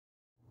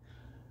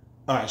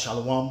All right,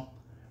 Shalom.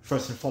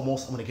 First and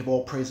foremost, I'm going to give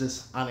all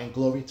praises, honor, and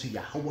glory to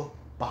Yahweh,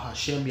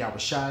 Bahashem,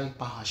 Yahushai,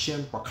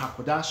 Bahashem,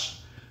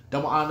 Rakakwadash.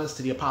 Double honors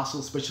to the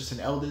apostles, bishops,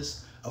 and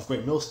elders of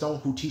Great Millstone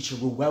who teach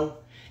and rule well.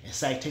 And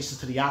salutations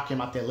to the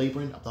Yakim out there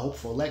laboring of the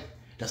hopeful elect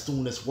that's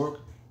doing this work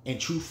in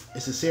truth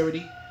and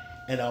sincerity.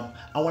 And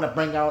I want to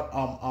bring out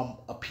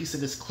a piece of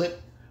this clip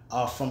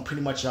from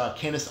pretty much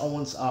Candace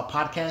Owens'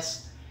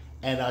 podcast.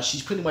 And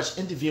she's pretty much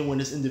interviewing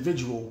this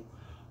individual.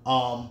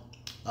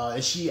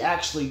 And she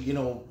actually,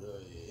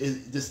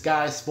 this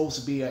guy is supposed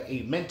to be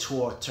a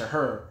mentor to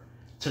her,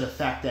 to the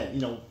fact that,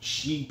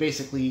 she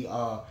basically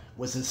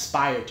was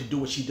inspired to do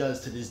what she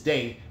does to this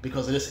day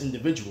because of this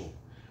individual.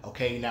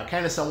 Okay, now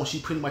Candace Owens, she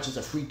pretty much is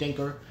a free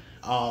thinker,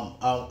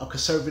 a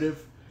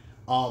conservative,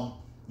 and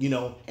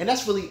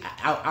that's really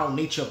our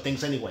nature of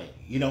things anyway,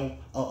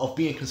 of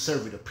being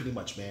conservative pretty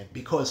much, man,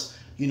 because,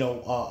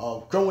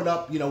 growing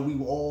up, we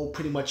were all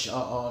pretty much,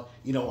 our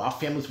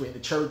families were in the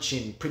church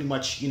and pretty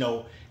much,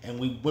 and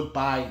we went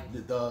by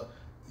the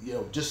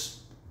just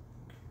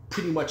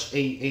pretty much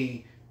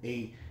a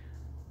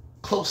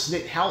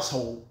close-knit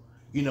household,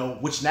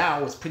 which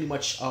now is pretty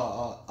much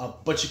a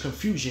bunch of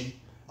confusion,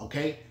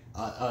 okay,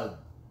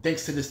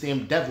 thanks to this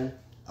damn devil,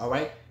 all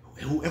right,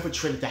 who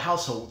infiltrated the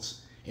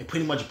households and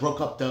pretty much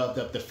broke up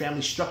the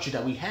family structure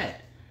that we had,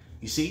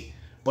 you see.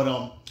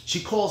 But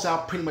she calls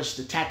out pretty much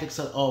the tactics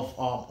of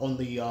on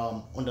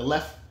the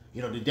left,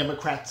 the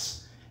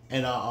Democrats,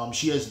 and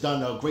she has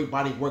done a great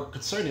body of work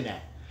concerning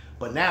that.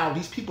 But now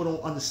these people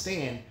don't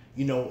understand,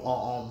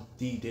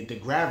 the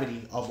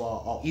gravity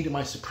of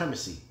Edomite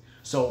supremacy.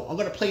 So I'm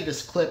gonna play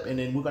this clip and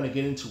then we're gonna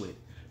get into it,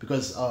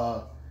 because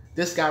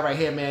this guy right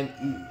here,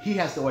 man, he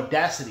has the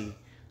audacity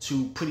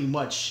to pretty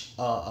much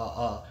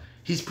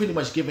he's pretty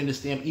much giving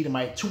this damn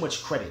Edomite too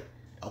much credit,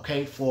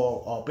 okay,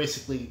 for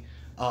basically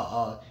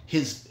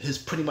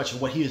his pretty much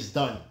what he has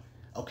done,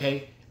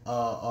 okay,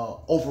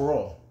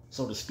 overall,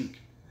 so to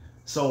speak.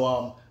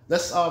 So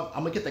let's I'm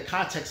gonna get the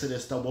context of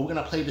this though, but we're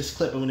gonna play this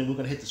clip and then we're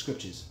gonna hit the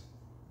scriptures.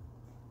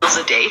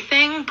 A day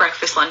thing,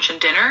 breakfast, lunch,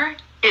 and dinner,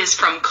 is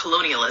from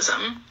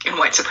colonialism and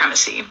white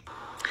supremacy.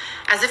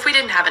 As if we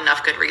didn't have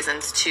enough good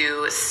reasons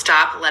to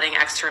stop letting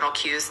external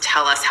cues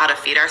tell us how to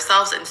feed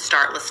ourselves and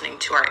start listening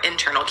to our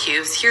internal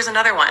cues, here's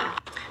another one.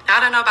 Now, I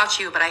don't know about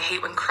you, but I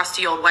hate when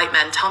crusty old white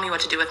men tell me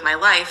what to do with my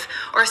life,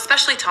 or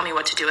especially tell me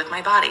what to do with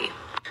my body.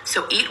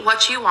 So eat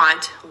what you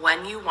want,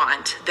 when you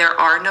want. There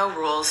are no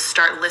rules.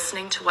 Start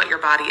listening to what your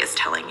body is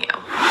telling you.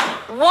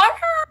 What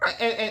are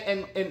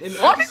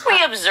what are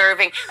we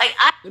observing?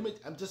 Let me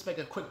just make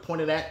a quick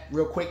point of that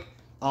real quick.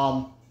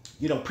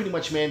 Pretty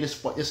much, man,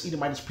 this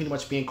Edomite is pretty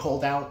much being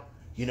called out.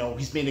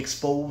 He's being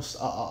exposed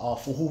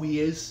for who he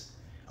is.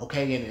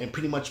 Okay, and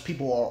pretty much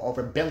people are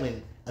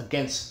rebelling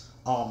against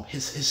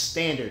his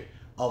standard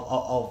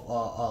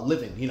of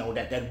living.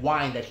 That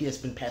wine that he has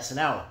been passing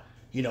out.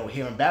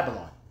 Here in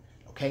Babylon.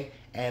 Okay,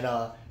 and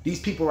these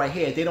people right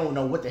here, they don't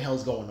know what the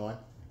hell's going on.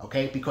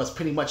 Okay, because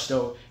pretty much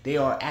though they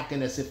are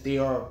acting as if they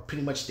are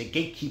pretty much the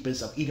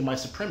gatekeepers of Edomite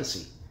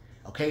supremacy.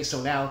 Okay,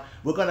 so now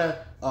we're gonna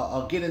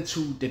get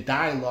into the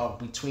dialogue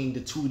between the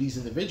two of these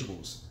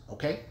individuals.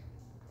 Okay.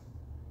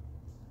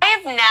 I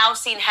have now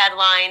seen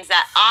headlines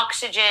that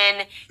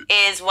oxygen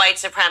is white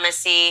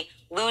supremacy,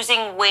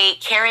 losing weight,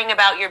 caring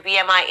about your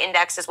BMI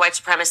index is white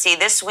supremacy.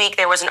 This week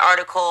there was an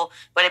article,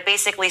 but it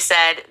basically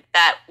said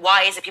that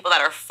why is it people that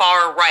are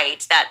far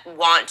right that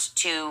want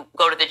to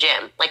go to the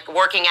gym? Like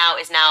working out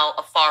is now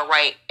a far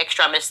right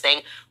extremist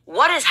thing.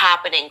 What is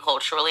happening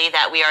culturally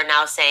that we are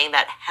now saying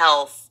that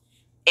health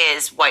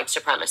is white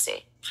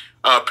supremacy?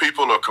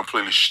 People are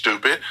completely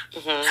stupid,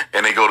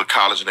 and they go to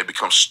college and they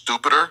become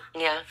stupider.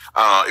 Yeah.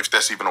 If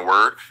that's even a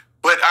word.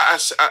 But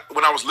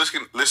when I was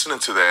listening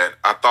to that,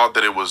 I thought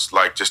that it was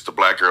like just the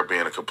black girl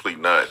being a complete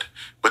nut.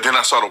 But then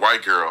I saw the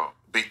white girl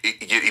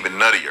get even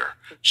nuttier.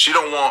 She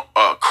don't want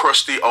a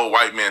crusty old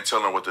white man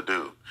telling her what to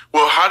do.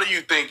 Well, how do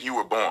you think you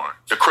were born?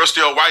 The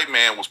crusty old white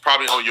man was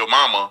probably on your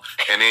mama,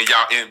 and then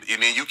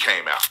and then you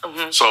came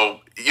out. So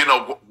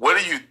what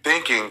are you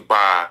thinking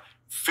by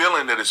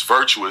feeling that it's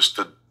virtuous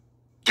to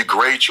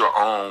degrade your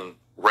own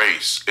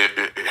race,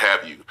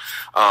 have you?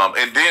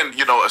 And then,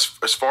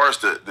 as far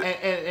as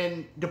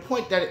and the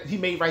point that he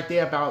made right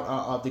there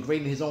about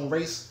degrading his own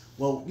race,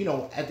 well,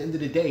 at the end of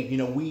the day,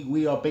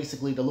 we are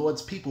basically the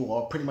Lord's people,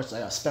 are pretty much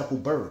like a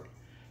speckled bird,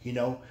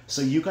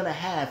 so you're gonna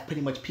have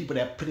pretty much people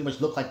that pretty much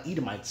look like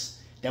Edomites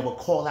that will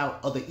call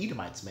out other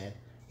Edomites, man,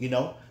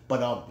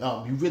 but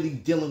you're really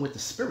dealing with the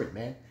spirit,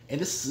 man,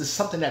 and this is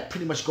something that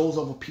pretty much goes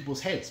over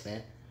people's heads,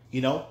 man,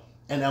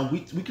 and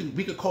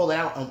we could call it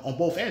out on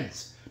both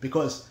ends,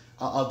 because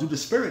due to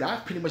spirit, I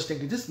pretty much think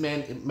that this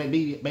man may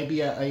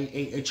be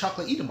a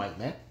chocolate Edomite,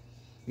 man,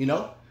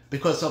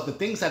 because of the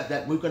things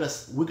that we're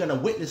gonna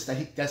witness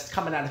that's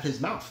coming out of his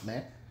mouth,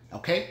 man.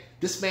 Okay,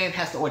 this man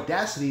has the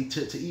audacity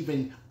to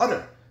even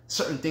utter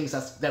certain things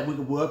that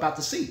we're about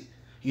to see,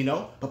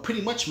 But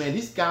pretty much, man,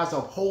 these guys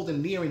are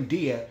holding near and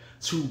dear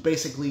to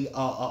basically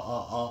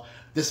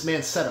this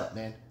man's setup,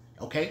 man.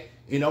 Okay,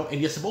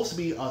 and you're supposed to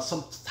be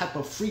some type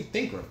of free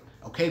thinker.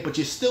 Okay, but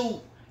you're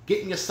still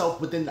getting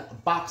yourself within the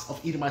box of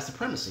Edomite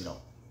supremacy,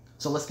 though.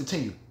 So let's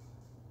continue.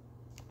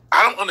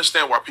 I don't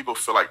understand why people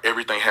feel like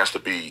everything has to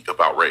be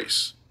about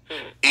race.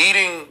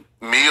 Eating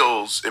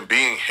meals and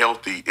being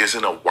healthy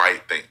isn't a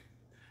white thing.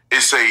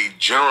 It's a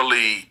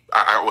generally,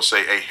 I would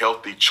say, a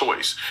healthy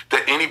choice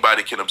that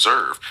anybody can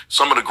observe.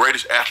 Some of the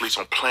greatest athletes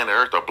on planet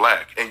Earth are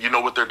black. And you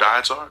know what their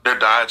diets are? Their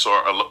diets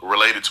are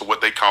related to what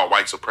they call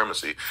white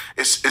supremacy.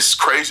 It's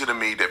crazy to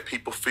me that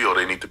people feel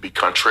they need to be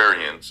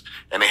contrarians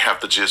and they have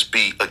to just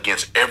be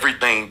against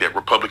everything that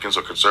Republicans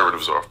or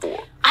conservatives are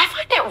for. I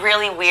find it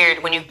really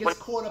weird when you get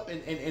caught up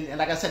in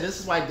like I said, this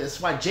is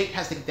why Jake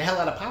has to get the hell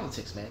out of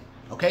politics, man.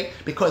 Okay?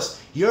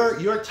 Because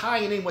you're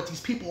tying in what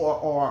these people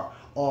are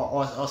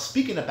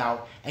speaking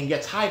about, and you're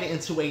tied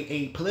into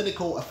a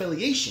political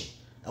affiliation,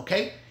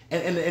 okay?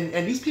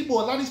 And these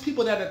people, a lot of these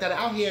people that are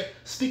out here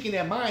speaking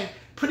their mind,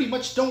 pretty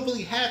much don't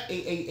really have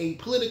a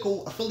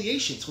political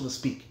affiliation, so to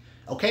speak,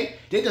 okay?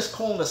 They're just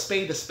calling a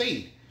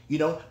spade, you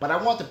know? But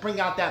I want to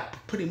bring out that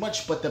pretty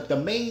much, but the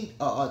main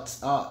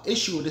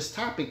issue of this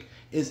topic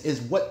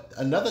is what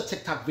another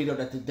TikTok video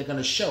that they're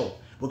gonna show.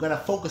 We're gonna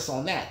focus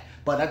on that.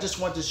 But I just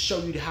wanted to show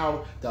you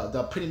how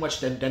the pretty much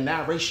the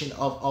narration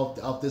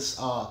of this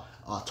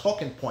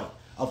talking point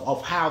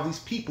of how these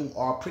people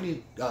are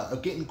pretty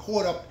getting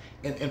caught up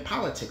in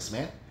politics,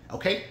 man.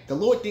 Okay, the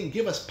Lord didn't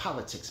give us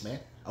politics, man.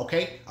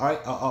 Okay, all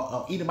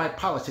right, Edomite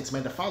politics,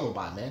 man, to follow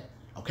by, man.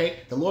 Okay,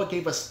 the Lord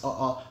gave us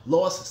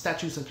laws,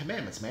 statutes, and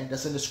commandments, man.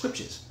 That's in the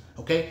scriptures.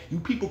 Okay, you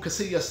people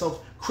consider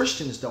yourself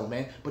Christians, though,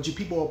 man, but you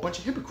people are a bunch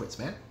of hypocrites,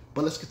 man.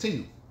 But let's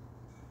continue.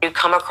 You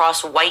come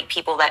across white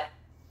people that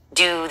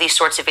do these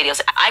sorts of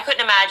videos. I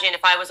couldn't imagine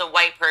if I was a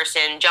white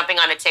person jumping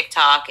on a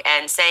TikTok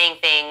and saying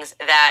things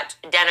that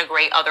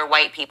denigrate other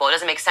white people. It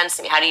doesn't make sense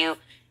to me. How do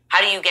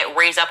you get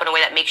raised up in a way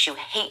that makes you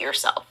hate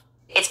yourself?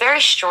 It's very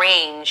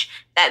strange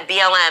that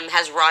BLM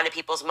has run in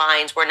people's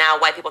minds where now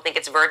white people think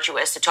it's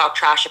virtuous to talk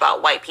trash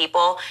about white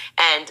people.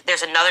 And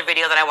there's another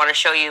video that I want to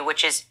show you,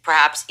 which is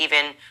perhaps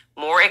even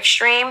more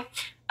extreme.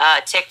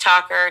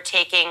 TikToker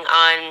taking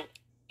on,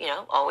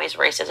 always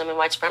racism and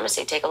white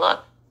supremacy. Take a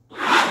look.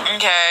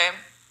 Okay.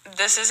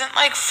 This isn't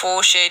like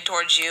full shade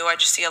towards you. I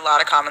just see a lot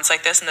of comments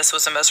like this, and this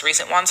was the most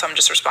recent one, so I'm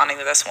just responding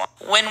to this one.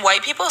 When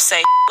white people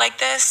say like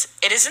this,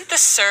 it isn't the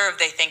serve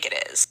they think it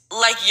is.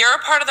 Like, you're a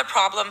part of the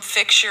problem,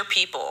 fix your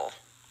people,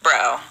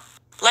 bro.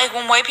 Like,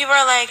 when white people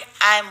are like,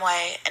 I'm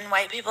white, and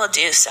white people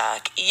do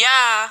suck.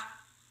 Yeah,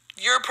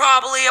 you're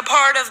probably a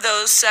part of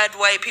those said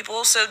white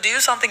people, so do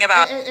something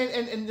about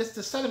it. And this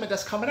the sentiment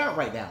that's coming out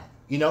right now,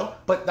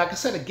 But like I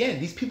said, again,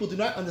 these people do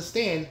not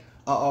understand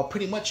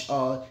pretty much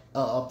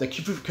the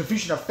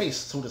confusion of faith,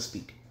 so to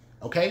speak.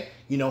 Okay,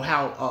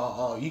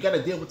 how you got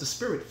to deal with the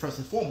spirit first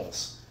and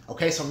foremost.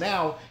 Okay, so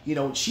now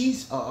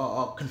she's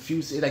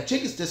confused. Like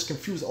Jake is just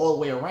confused all the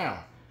way around.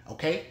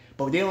 Okay,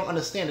 but they don't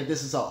understand that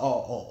this is a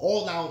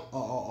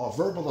all-out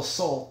verbal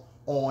assault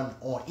on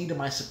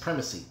Edomite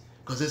supremacy,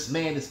 because this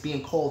man is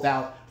being called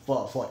out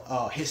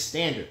for his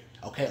standard.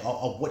 Okay,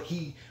 of what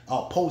he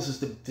poses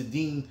to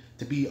deem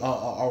to be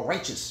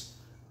righteous,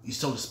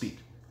 so to speak.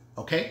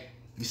 Okay.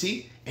 You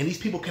see? And these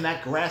people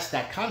cannot grasp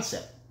that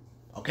concept.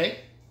 Okay?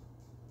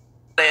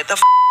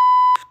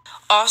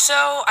 Also,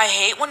 I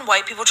hate when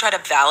white people try to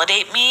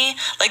validate me.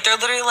 Like, they're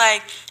literally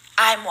like,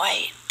 I'm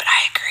white, but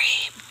I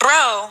agree.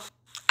 Bro,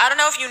 I don't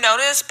know if you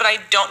noticed, but I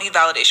don't need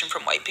validation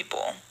from white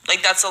people.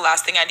 Like, that's the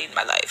last thing I need in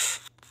my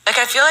life. Like,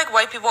 I feel like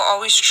white people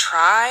always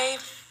try,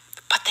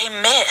 but they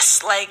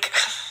miss. Like,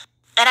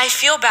 and I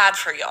feel bad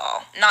for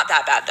y'all. Not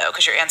that bad, though,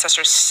 because your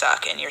ancestors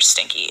suck and you're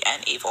stinky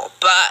and evil.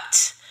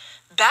 But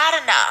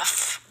bad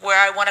enough where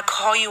I want to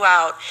call you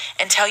out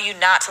and tell you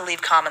not to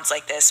leave comments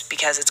like this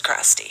because it's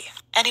crusty.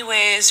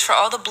 Anyways, for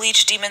all the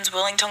bleach demons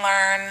willing to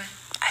learn,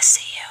 I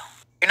see you.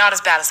 You're not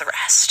as bad as the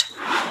rest.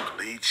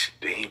 Bleach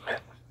demon.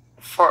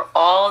 For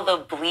all the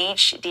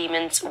bleach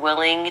demons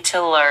willing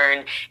to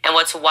learn. And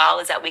what's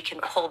wild is that we can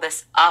pull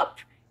this up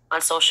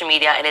on social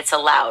media and it's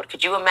allowed.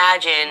 Could you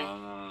imagine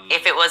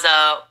if it was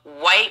a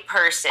white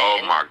person?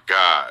 Oh my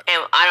God.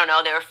 And I don't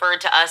know, they referred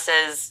to us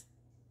as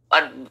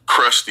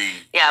crusty,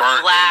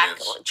 burnt black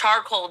demons.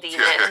 Charcoal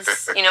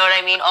demons. You know what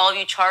I mean? All of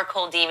you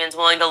charcoal demons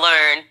willing to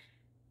learn.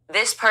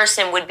 This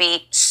person would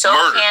be so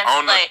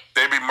canceled.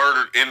 They'd be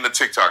murdered in the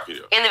TikTok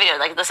video. In the video,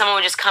 like someone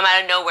would just come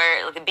out of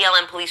nowhere. Like the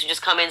BLM police would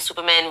just come in,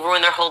 Superman,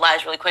 ruin their whole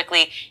lives really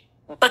quickly.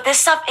 But this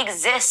stuff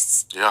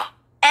exists. Yeah.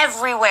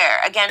 Everywhere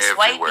against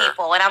white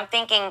people, and I'm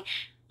thinking,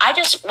 I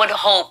just would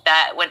hope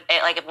that when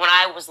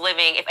I was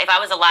living, if I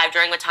was alive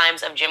during the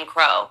times of Jim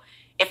Crow.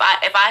 If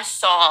I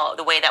saw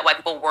the way that white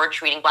people were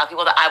treating black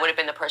people, that I would have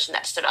been the person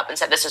that stood up and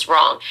said this is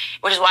wrong,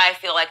 which is why I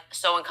feel like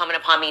so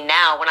incumbent upon me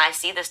now when I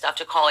see this stuff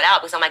to call it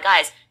out, because I'm like,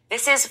 guys,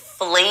 this is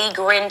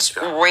flagrant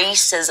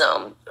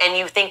racism, and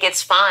you think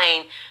it's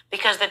fine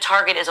because the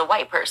target is a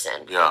white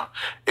person. Yeah,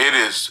 it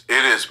is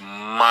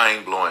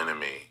mind-blowing to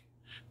me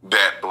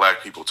that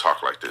black people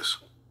talk like this.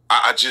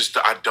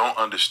 I don't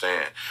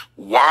understand.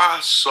 Why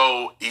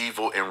so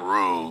evil and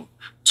rude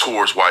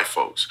towards white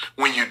folks?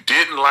 When you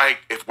didn't like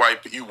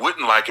you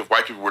wouldn't like if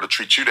white people were to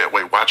treat you that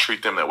way, why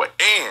treat them that way?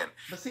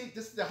 But see,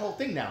 this is the whole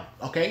thing now,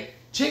 okay?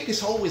 Jake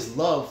has always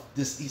loved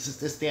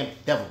this damn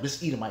devil,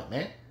 this Edomite,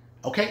 man.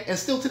 Okay? And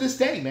still to this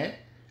day, man.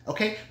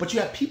 Okay? But you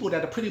have people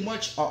that are pretty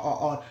much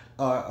are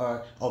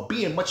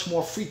being much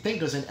more free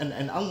thinkers and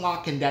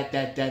unlocking that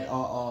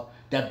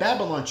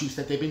Babylon juice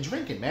that they've been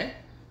drinking, man.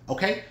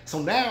 Okay?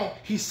 So now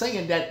he's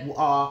saying that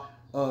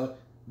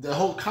the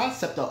whole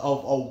concept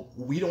of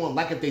we don't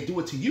like if they do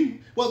it to you.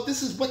 Well,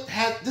 this is what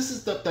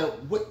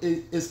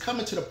is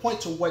coming to the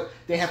point to what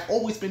they have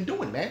always been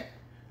doing, man.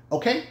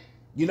 Okay?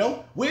 You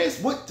know,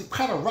 what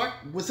kind of rock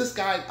was this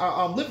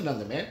guy living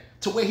under, man?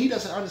 To where he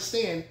doesn't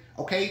understand,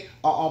 okay,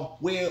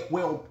 where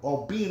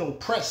being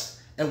oppressed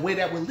and where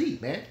that would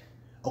lead, man.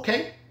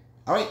 Okay?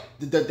 All right?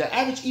 The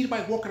average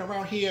Edomite walking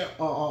around here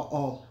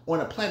on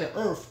the planet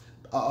Earth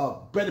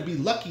better be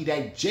lucky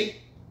that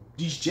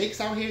these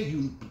Jakes out here,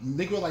 you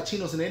Negro,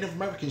 Latinos, and Native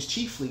Americans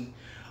chiefly,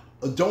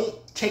 don't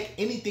take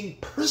anything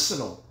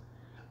personal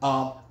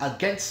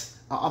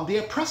against the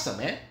oppressor,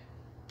 man.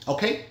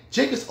 Okay,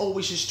 Jake is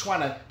always just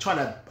trying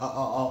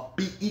to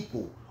be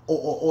equal,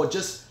 or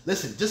just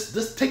listen,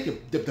 just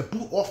take the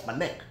boot off my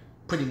neck,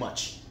 pretty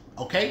much.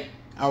 Okay,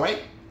 all right,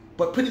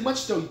 but pretty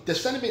much though, the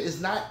sentiment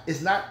is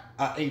not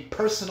a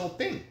personal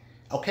thing.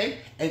 Okay,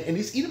 and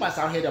these Edomites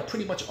out here that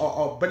pretty much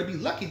are better be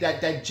lucky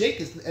that Jake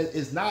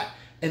is not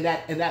in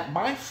that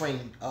mind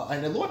frame,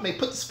 and the Lord may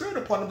put the Spirit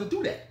upon him to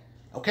do that.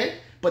 Okay,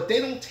 but they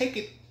don't take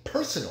it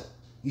personal.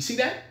 You see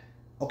that?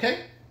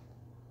 Okay.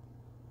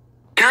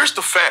 Here's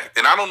the fact,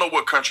 and I don't know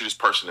what country this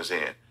person is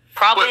in.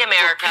 Probably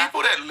America. For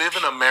people that live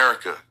in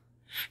America,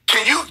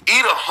 can you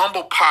eat a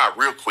humble pie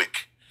real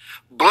quick?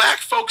 Black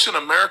folks in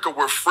America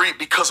were free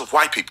because of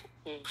white people.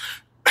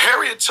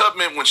 Harriet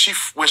Tubman, when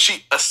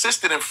she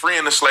assisted in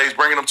freeing the slaves,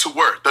 bringing them to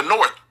where? The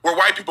North, where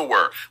white people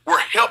were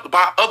helped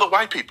by other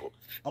white people.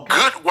 Okay.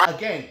 Good white.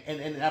 Again,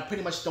 and I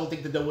pretty much don't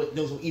think that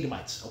those were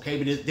Edomites.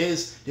 Okay, but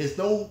there's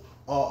no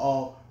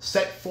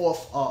set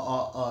forth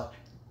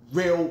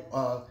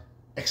real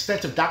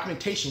extensive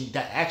documentation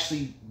that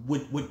actually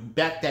would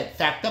back that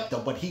fact up,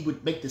 though. But he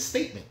would make this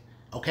statement.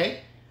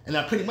 Okay. And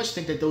I pretty much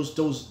think that those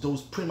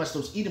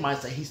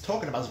Edomites that he's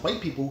talking about as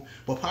white people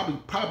were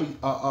probably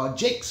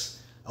Jakes.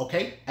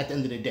 Okay, at the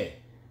end of the day,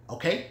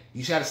 okay,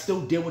 you got to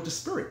still deal with the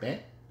spirit, man.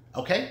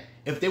 Okay,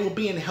 if they were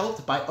being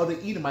helped by other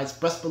Edomites,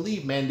 best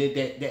believe, man, that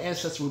their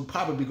ancestors would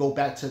probably go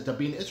back to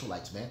being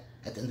Israelites, man.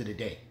 At the end of the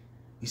day,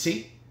 you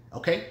see,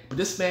 okay. But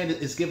this man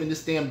is giving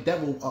this damn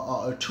devil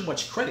too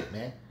much credit,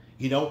 man.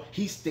 You know,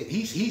 he's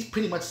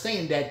pretty much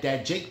saying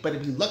that Jake better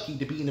be lucky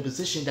to be in the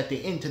position that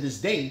they're in to this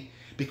day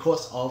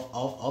because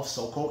of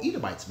so-called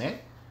Edomites, man.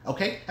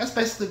 Okay, that's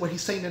basically what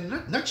he's saying in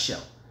a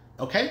nutshell.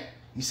 Okay,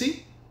 you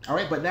see. All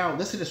right, but now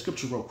let's hit the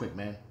scripture real quick,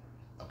 man.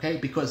 Okay,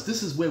 because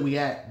this is where we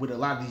at with a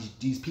lot of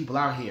these people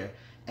out here,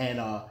 and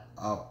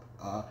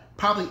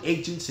probably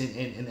agents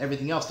and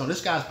everything else. So this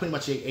guy's pretty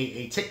much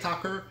a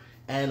TikToker,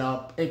 and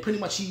pretty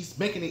much he's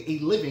making a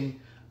living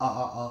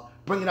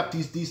bringing up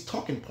these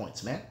talking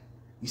points, man.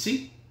 You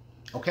see,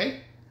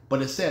 okay.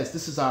 But it says,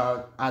 this is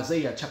our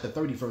Isaiah chapter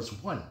 30 verse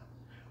 1.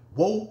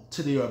 Woe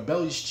to the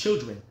rebellious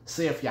children,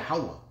 saith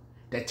Yahweh,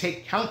 that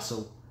take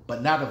counsel,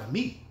 but not of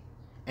me,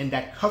 and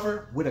that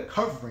cover with a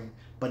covering,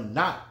 but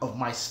not of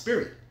my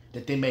spirit,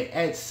 that they may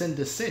add sin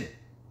to sin,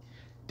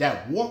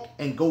 that walk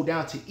and go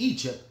down to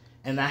Egypt,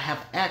 and I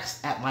have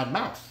asked at my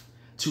mouth,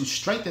 to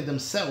strengthen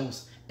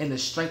themselves in the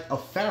strength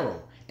of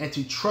Pharaoh, and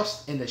to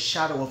trust in the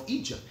shadow of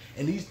Egypt.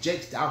 And these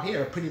Jakes out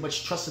here are pretty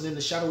much trusting in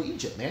the shadow of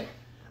Egypt, man.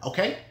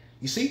 Okay?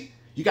 You see?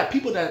 You got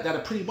people that are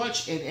pretty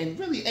much, and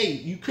really, hey,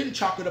 you couldn't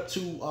chalk it up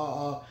to,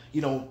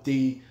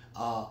 the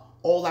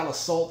all-out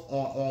assault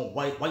on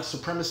white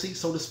supremacy,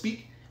 so to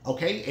speak.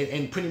 Okay,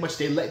 and pretty much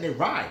they're letting it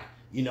ride,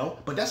 you know.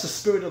 But that's the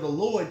Spirit of the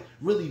Lord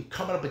really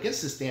coming up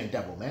against this damn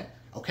devil, man.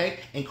 Okay,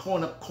 and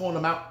calling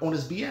them out on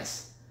his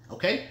BS.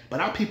 Okay, but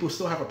our people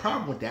still have a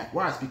problem with that.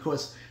 Why? It's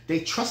because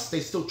they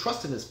still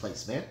trust in this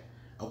place, man.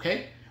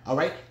 Okay, all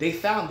right. They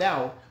found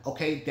out,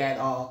 okay, that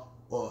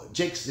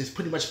Jake's has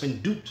pretty much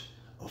been duped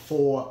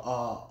for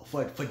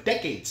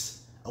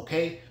decades.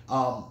 Okay,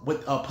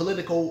 with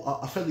political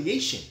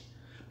affiliation,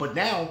 but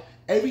now.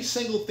 Every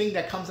single thing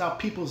that comes out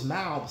people's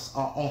mouths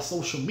on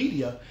social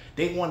media,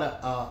 they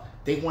wanna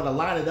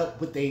line it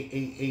up with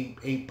a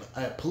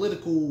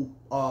political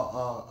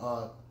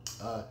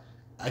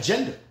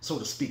agenda, so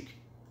to speak.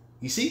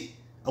 You see,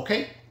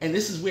 okay? And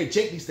this is where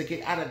Jake needs to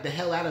get out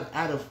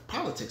of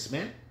politics,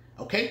 man.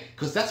 Okay?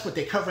 Because that's what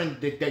they're covering.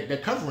 They're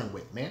covering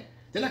with, man.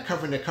 They're not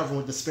covering. They're covering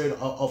with the spirit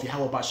of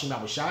Yahweh Bashim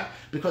Yahushai.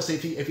 Because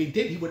if he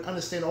did, he would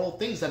understand all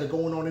things that are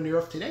going on in the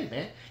earth today,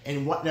 man.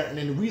 And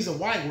the reason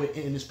why we're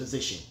in this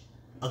position.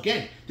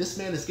 Again, this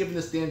man is giving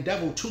this damn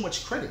devil too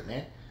much credit,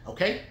 man.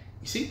 Okay?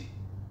 You see?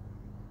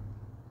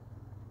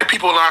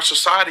 People in our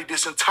society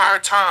this entire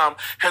time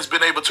has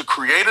been able to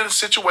create a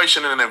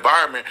situation and an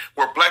environment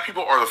where black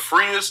people are the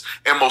freest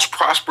and most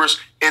prosperous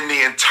in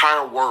the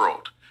entire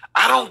world.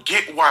 I don't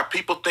get why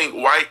people think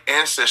white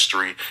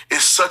ancestry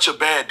is such a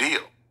bad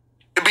deal.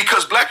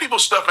 Because black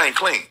people's stuff ain't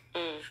clean.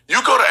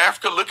 You go to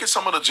Africa, look at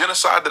some of the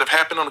genocide that have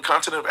happened on the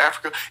continent of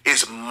Africa.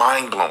 It's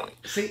mind-blowing.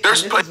 See,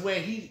 this is where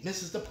he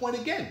misses the point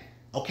again,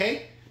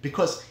 okay?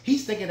 Because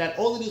he's thinking that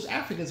all of these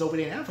Africans over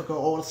there in Africa are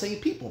all the same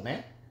people,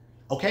 man.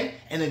 Okay?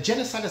 And the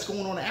genocide that's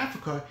going on in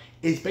Africa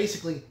is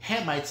basically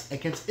Hamites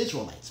against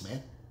Israelites,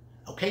 man.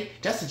 Okay?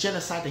 That's the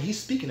genocide that he's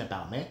speaking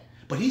about, man.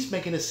 But he's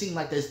making it seem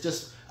like there's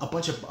just a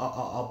bunch of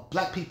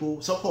black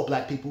people, so-called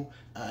black people,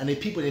 and the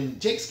people, and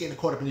Jake's getting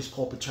caught up in these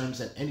corporate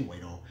terms anyway,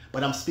 though.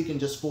 But I'm speaking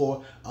just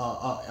for,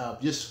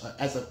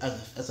 as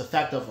a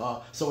fact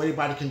of, so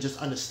everybody can just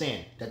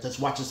understand that just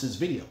watches this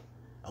video,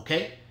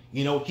 okay?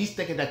 You know, he's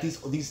thinking that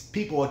these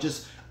people are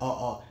just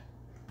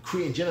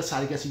creating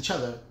genocide against each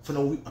other for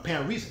no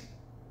apparent reason.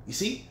 You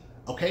see?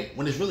 Okay?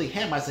 When it's really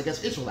Hamites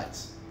against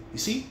Israelites. You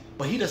see?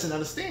 But he doesn't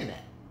understand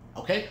that.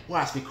 Okay?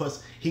 Why? It's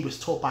because he was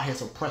taught by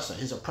his oppressor.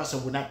 His oppressor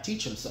would not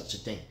teach him such a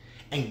thing.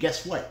 And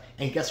guess what?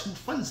 And guess who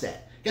funds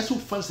that? Guess who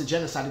funds the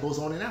genocide that goes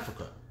on in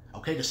Africa?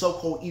 Okay? The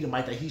so-called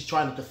Edomite that he's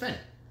trying to defend.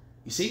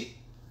 You see?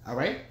 All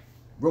right?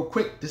 Real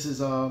quick, this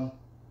is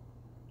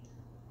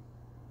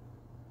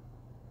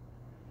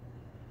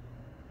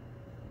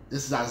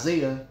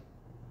Isaiah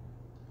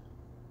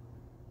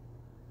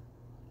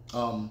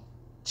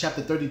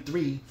chapter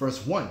 33,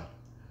 verse 1.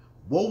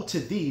 Woe to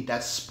thee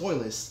that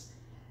spoilest,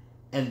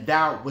 and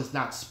thou was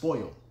not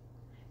spoiled,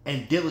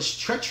 and dealest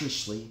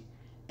treacherously,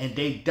 and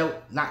they dealt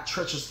not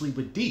treacherously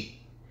with thee.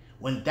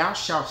 When thou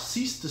shalt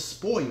cease to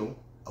spoil,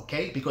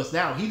 okay, because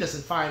now he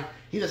doesn't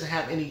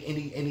have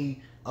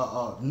any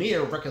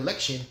near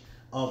recollection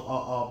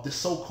of the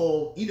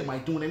so-called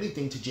Edomite doing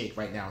anything to Jake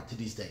right now to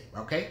this day,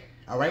 okay?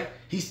 All right,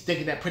 he's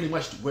thinking that pretty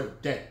much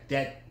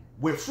that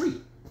we're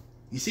free,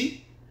 you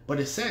see. But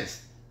it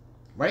says,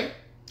 right,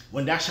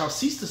 when thou shalt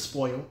cease to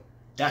spoil,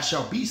 thou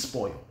shalt be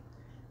spoiled,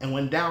 and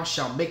when thou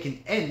shalt make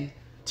an end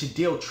to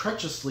deal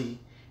treacherously,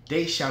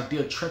 they shall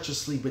deal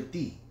treacherously with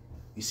thee.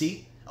 You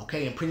see,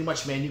 okay, and pretty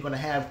much, man, you're gonna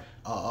have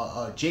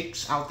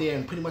Jake's out there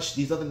and pretty much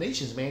these other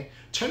nations, man,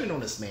 turning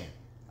on this man,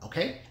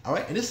 okay, all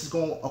right, and this is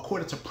going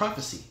according to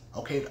prophecy,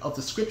 okay, of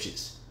the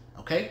scriptures.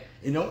 Okay,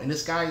 you know, and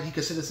this guy, he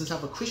considers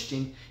himself a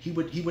Christian. He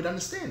would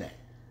understand that.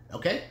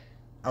 Okay,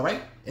 all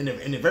right. In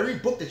the very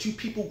book that you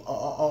people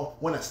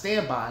want to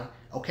stand by.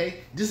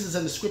 Okay, this is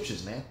in the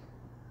scriptures, man.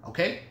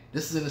 Okay,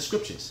 this is in the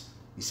scriptures.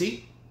 You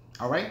see,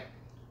 all right.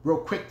 Real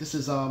quick, this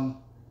is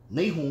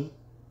Nahum.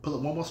 Pull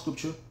up one more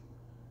scripture.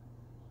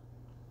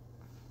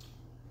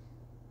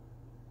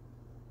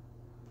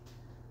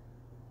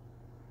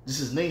 This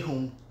is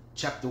Nahum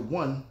chapter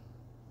 1,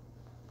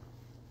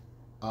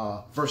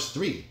 verse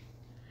 3.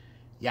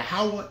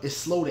 Yahweh is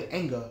slow to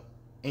anger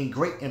and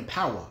great in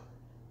power,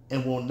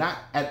 and will not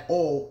at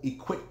all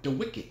acquit the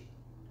wicked.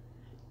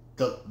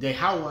 The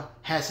Yahweh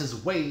has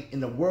his way in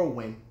the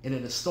whirlwind, and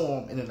in the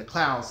storm, and in the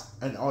clouds,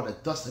 and all the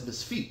dust of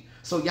his feet.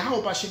 So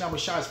Yahweh Bashim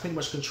Abishai is pretty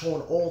much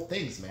controlling all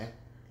things, man.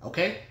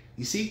 Okay?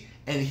 You see?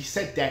 And he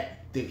said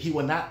that he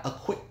will not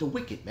acquit the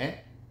wicked, man.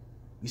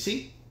 You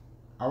see?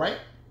 All right?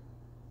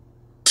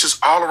 Is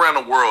all around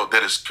the world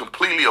that is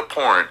completely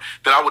abhorrent,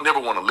 that I would never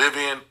want to live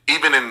in,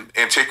 even in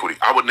antiquity.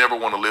 I would never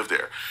want to live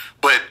there.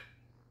 But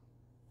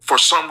for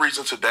some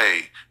reason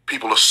today,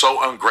 people are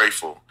so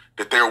ungrateful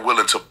that they're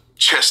willing to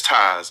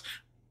chastise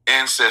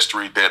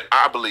ancestry that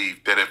I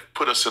believe that have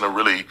put us in a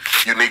really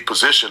unique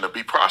position to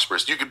be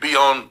prosperous. You could be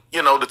on,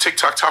 you know, the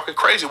TikTok talking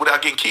crazy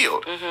without getting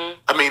killed.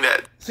 I mean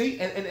that.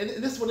 See,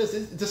 and this one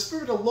is the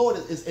Spirit of the Lord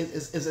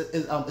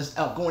is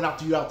going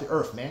out throughout the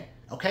earth, man.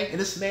 Okay, and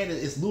this man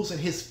is losing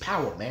his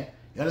power, man.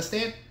 You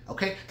understand?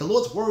 Okay, the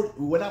Lord's word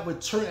will not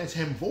return unto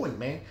him void,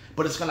 man,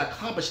 but it's gonna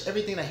accomplish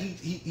everything that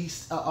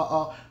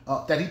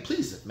that he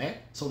pleases, man,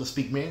 so to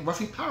speak, man.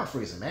 Roughly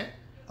paraphrasing, man.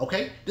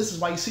 Okay, this is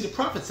why you see the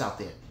prophets out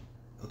there.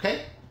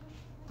 Okay,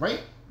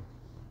 right?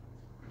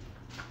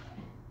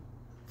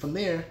 From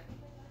there,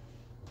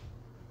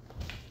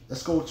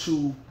 let's go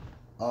to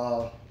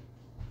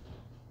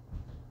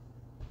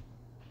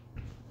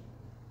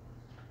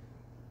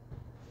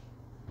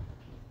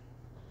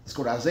let's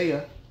go to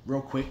Isaiah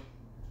real quick.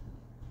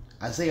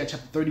 Isaiah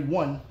chapter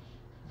 31,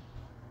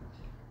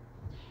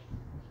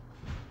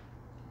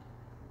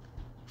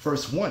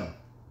 verse 1.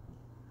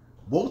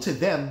 Woe to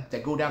them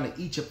that go down to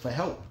Egypt for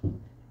help,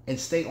 and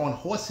stay on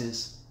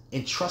horses,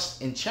 and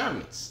trust in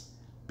chariots,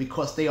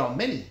 because they are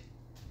many,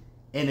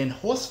 and in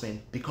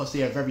horsemen, because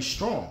they are very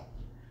strong.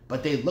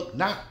 But they look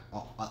not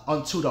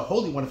unto the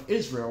Holy One of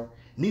Israel,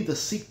 neither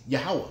seek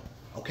Yahweh.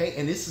 Okay,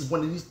 and this is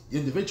one of these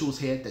individuals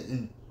here that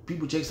in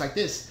people jakes like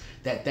this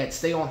that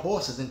stay on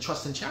horses and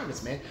trust in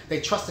chariots, man. They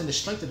trust in the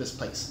strength of this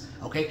place.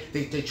 Okay,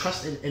 they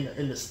trust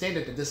in the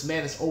standard that this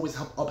man has always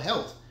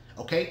upheld.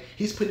 Okay,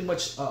 he's pretty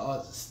much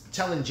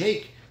telling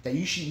Jake that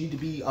you should need to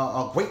be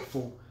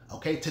grateful,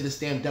 okay, to this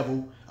damn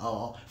devil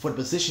for the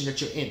position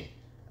that you're in.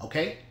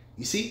 Okay,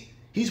 you see,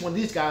 he's one of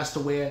these guys to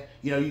where,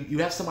 you know, you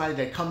have somebody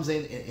that comes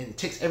in and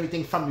takes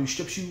everything from you,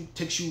 strips you,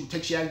 takes you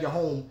out of your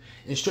home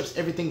and strips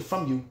everything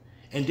from you,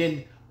 and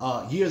then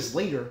years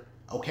later,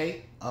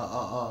 okay,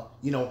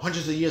 you know,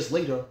 hundreds of years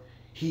later,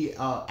 he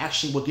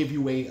actually will give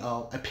you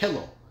a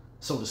pillow,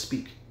 so to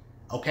speak,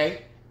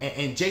 okay?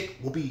 And Jake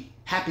will be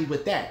happy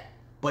with that.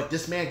 But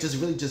this man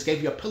just really just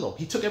gave you a pillow.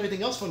 He took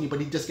everything else from you,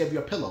 but he just gave you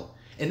a pillow.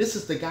 And this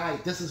is the guy,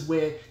 this is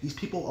where these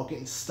people are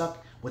getting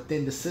stuck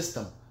within the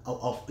system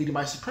of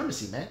Edomite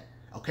supremacy, man.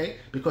 Okay?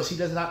 Because he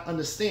does not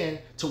understand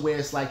to where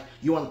it's like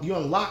you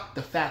unlock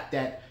the fact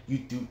that you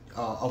do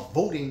of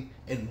voting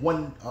in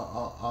one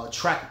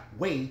track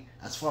way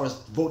as far as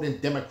voting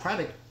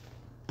Democratic,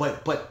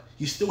 but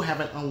you still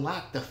haven't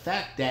unlocked the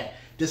fact that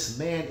this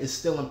man is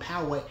still in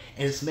power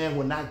and this man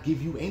will not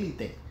give you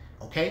anything.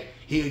 Okay?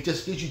 He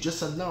just gives you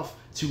just enough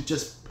to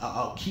just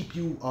keep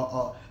you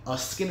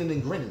skinning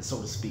and grinning,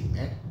 so to speak,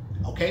 man.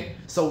 Okay?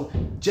 So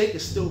Jake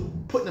is still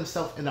putting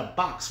himself in a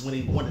box when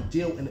he want to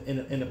deal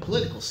in a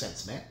political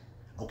sense, man.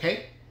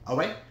 Okay? All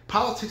right?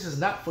 Politics is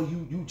not for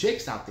you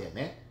Jakes out there,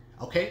 man.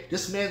 Okay?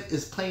 This man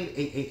is playing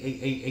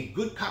a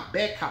good cop,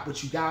 bad cop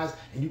with you guys,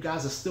 and you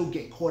guys are still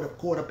getting caught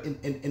up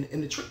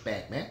in the trick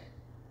bag, man.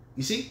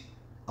 You see?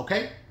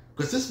 Okay?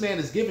 Because this man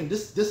is giving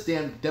this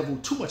damn devil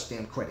too much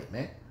damn credit,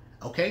 man.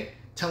 Okay?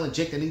 Telling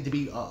Jake they need to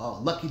be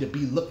lucky to be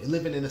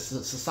living in a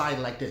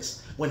society like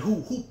this. When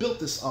who built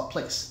this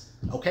place?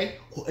 Okay?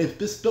 If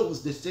this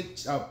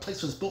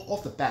place was built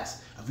off the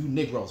backs of you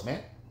Negroes,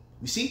 man.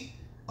 You see?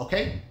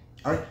 Okay?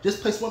 All right? This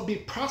place wouldn't be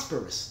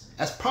prosperous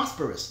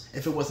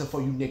if it wasn't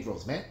for you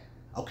Negroes, man.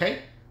 Okay?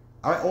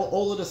 All right?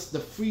 All of the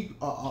free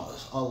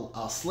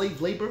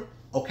slave labor,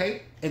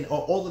 okay? And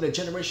all of the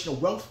generational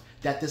wealth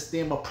that this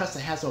damn oppressor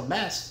has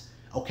amassed.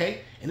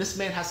 Okay, and this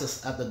man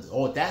has the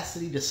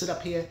audacity to sit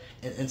up here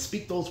and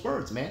speak those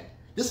words, man.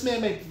 This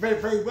man may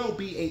very well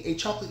be a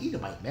chocolate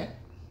Edomite, man.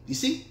 You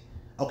see?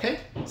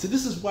 Okay, so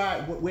this is why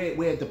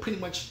where pretty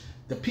much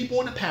the people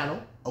on the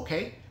panel,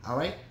 okay, all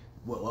right,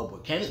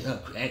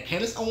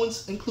 Candace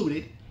Owens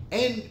included,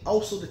 and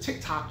also the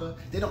TikToker,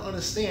 they don't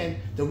understand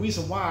the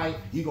reason why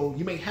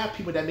you may have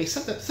people that may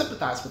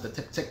sympathize with the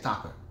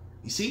TikToker.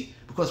 You see?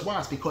 Because why?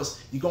 It's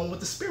because you're going with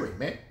the spirit,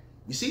 man.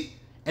 You see?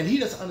 And he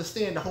doesn't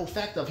understand the whole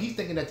fact of he's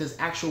thinking that there's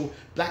actual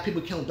black people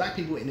killing black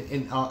people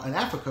in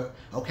Africa,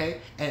 okay?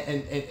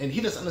 And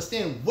he doesn't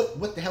understand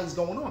what the hell is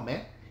going on,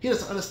 man. He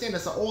doesn't understand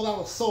it's an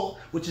all-out assault,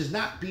 which is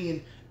not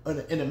being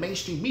in the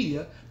mainstream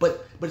media,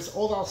 but it's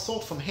all-out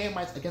assault from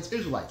Hamites against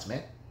Israelites,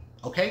 man.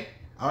 Okay?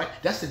 All right?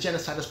 That's the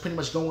genocide that's pretty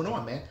much going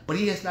on, man. But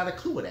he has not a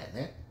clue of that,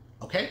 man.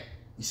 Okay?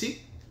 You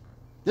see?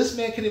 This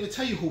man can't even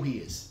tell you who he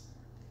is.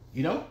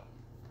 You know?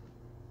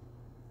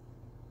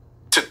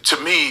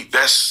 To me,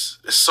 it's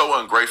so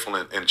ungrateful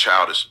and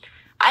childish.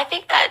 I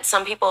think that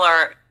some people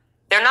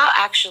they're not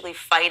actually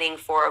fighting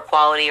for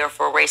equality or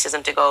for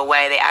racism to go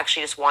away. They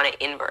actually just want it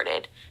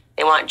inverted.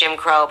 They want Jim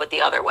Crow, but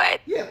the other way.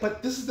 Yeah,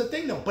 but this is the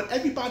thing, though. But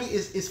everybody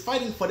is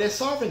fighting for their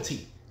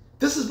sovereignty.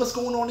 This is what's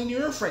going on in the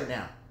earth right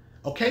now.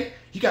 Okay?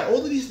 You got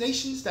all of these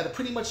nations that are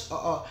pretty much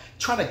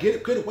trying to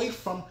get away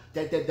from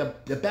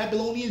the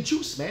Babylonian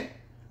juice, man.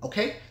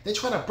 Okay? They're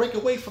trying to break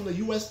away from the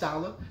US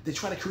dollar. They're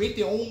trying to create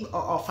their own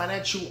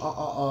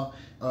financial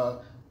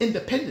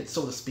independence,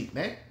 so to speak,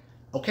 man.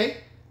 Okay?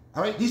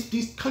 All right?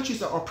 These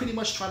countries are pretty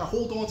much trying to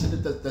hold on to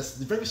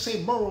the very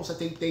same morals that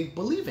they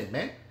believe in,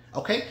 man.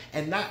 Okay?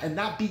 And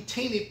not be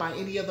tainted by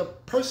any other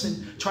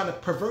person trying to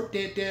pervert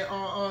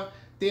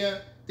their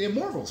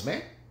morals,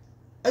 man.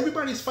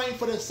 Everybody's fighting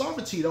for their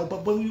sovereignty, though.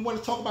 But when we want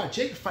to talk about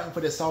Jake fighting for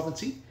their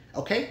sovereignty,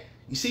 okay?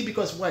 You see,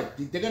 because what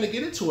they're gonna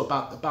get into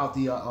about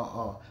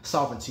the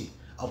sovereignty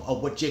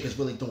of what Jake is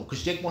really doing,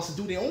 because Jake wants to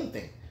do their own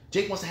thing.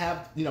 Jake wants to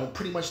have,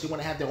 pretty much they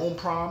want to have their own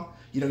prom.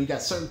 You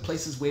got certain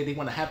places where they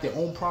want to have their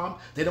own prom.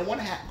 They don't want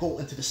to go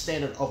into the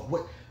standard of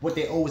what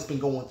they always been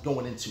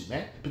going into,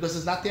 man, because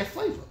it's not their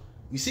flavor.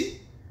 You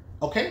see,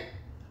 okay?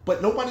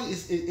 But nobody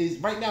is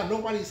right now.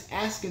 Nobody's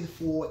asking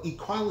for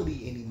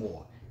equality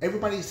anymore.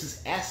 Everybody's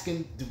just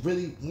asking,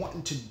 really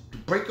wanting to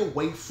break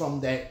away from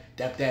that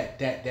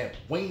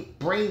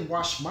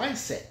brainwash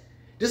mindset.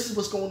 This is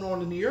what's going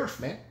on in the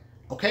earth, man.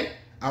 Okay,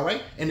 all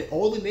right, and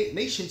all the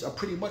nations are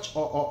pretty much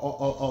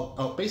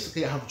are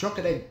basically have drunk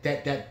of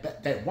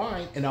that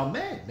wine and are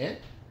mad, man.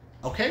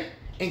 Okay,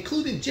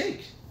 including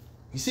Jake.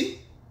 You see.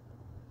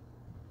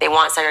 They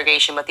want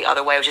segregation, but the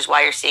other way, which is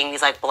why you're seeing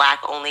these like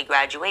black-only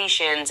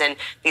graduations and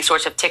these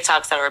sorts of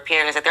TikToks that are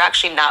appearing. Is that they're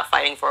actually not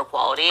fighting for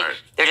equality. Right.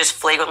 They're just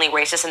flagrantly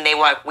racist, and we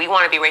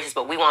want to be racist,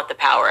 but we want the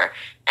power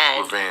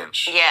and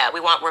revenge. Yeah,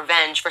 we want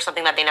revenge for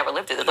something that they never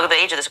lived through. Look at the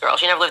age of this girl;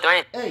 she never lived through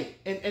anything.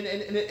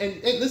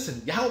 Hey, and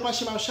listen, Yahweh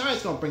Shem Shai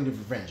is gonna bring the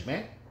revenge,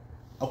 man.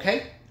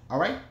 Okay, all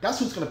right, that's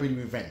who's gonna bring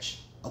the revenge.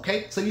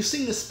 Okay, so you're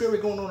seeing the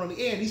spirit going on the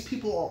air, and these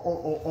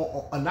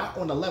people are not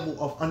on the level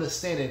of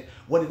understanding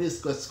what it is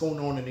that's going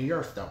on in the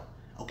earth, though.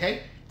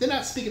 Okay, they're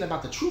not speaking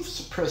about the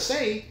truth per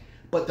se,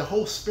 but the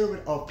whole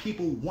spirit of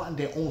people wanting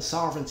their own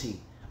sovereignty.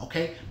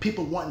 Okay,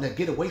 people wanting to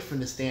get away from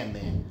this damn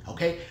man.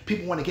 Okay,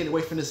 people want to get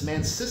away from this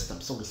man's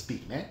system, so to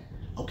speak, man.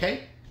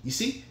 Okay, you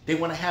see, they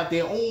want to have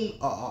their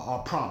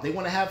own prom. They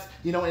want to have,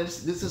 and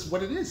this is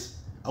what it is.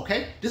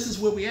 Okay, this is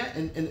where we at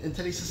in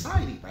today's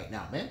society right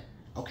now, man.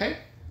 Okay,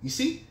 you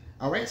see.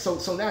 All right,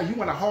 so now you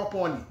want to harp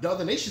on the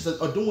other nations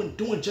are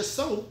doing just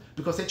so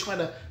because they're trying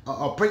to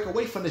break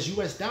away from this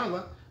U.S.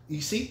 dollar,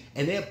 you see,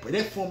 and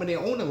they're forming their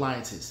own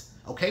alliances.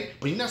 Okay,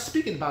 but you're not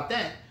speaking about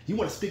that. You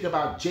want to speak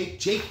about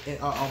Jake, and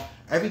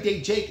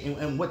everyday Jake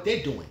and what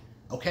they're doing.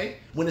 Okay,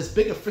 when it's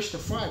bigger fish to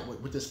fry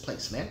with this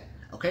place, man.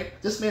 Okay,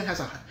 this man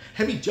has a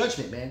heavy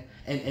judgment, man,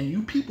 and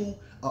you people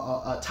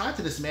tied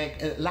to this man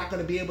are not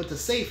going to be able to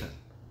save him.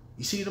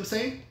 You see what I'm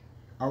saying?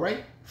 All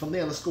right, from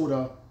there, let's go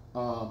to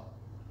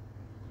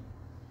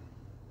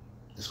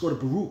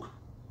Baruch.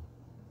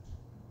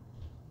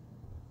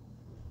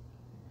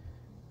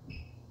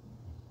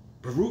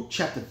 Baruch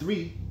chapter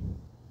 3,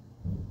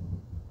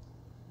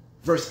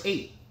 verse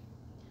 8.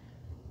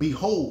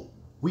 Behold,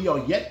 we are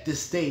yet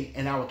this day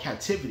in our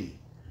captivity,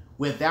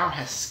 where thou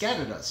hast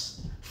scattered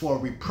us for a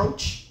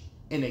reproach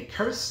and a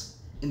curse,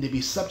 and to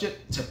be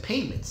subject to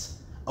payments,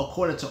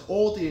 according to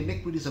all the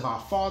iniquities of our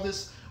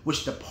fathers,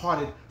 which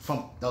departed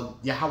from the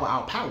Yahweh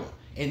our power.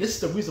 And this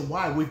is the reason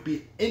why we've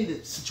been in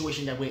the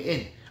situation that we're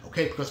in.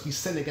 Okay, because we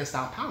sinned against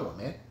our power,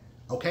 man.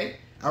 Okay,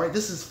 all right.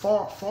 This is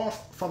far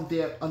from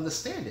their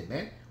understanding,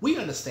 man. We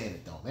understand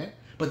it though, man.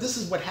 But this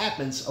is what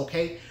happens,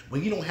 okay,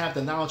 when you don't have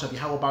the knowledge of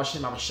Yahweh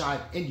Ba'ashem Abishai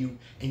in you,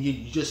 and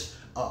you just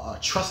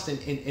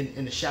trusting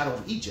in the shadow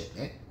of Egypt,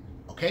 man.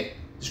 Okay,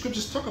 the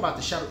scriptures talk about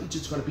the shadow of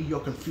Egypt is going to be your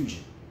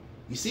confusion.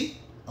 You see,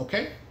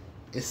 okay,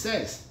 it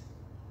says,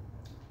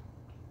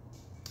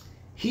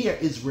 "Hear,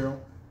 Israel,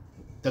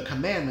 the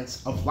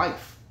commandments of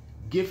life.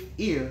 Give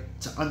ear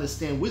to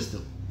understand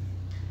wisdom.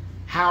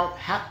 How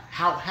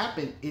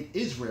happened it,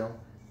 Israel,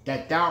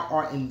 that thou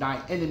art in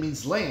thy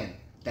enemy's land,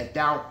 that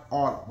thou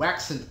art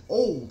waxen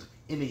old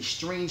in a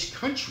strange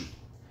country,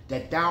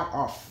 that thou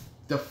art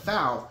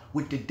defiled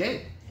with the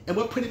dead." And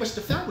we're pretty much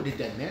defiled with the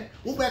dead, man.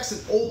 We're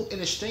waxing old in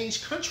a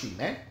strange country,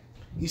 man.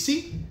 You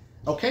see?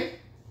 Okay?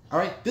 All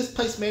right? This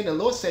place, man, the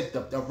Lord said,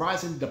 the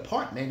rise and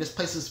depart, man. This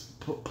place is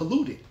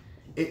polluted.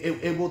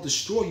 It will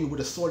destroy you with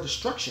a sword of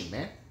destruction,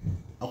 man.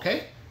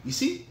 Okay? You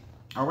see?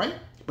 All right?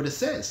 But it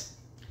says,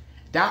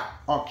 thou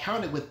art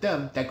counted with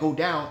them that go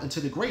down into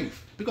the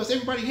grave. Because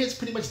everybody here is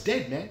pretty much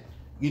dead, man.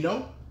 You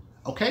know?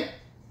 Okay?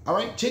 All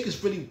right? Jake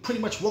is really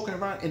pretty much walking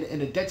around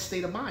in a dead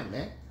state of mind,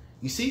 man.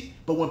 You see?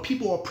 But when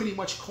people are pretty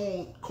much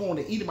calling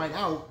the Edomite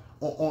out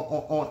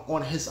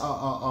on his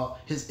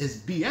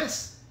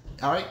BS,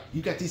 all right?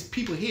 You got these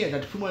people here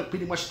that are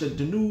pretty much the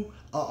new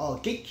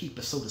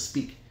gatekeepers, so to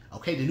speak.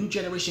 Okay? The new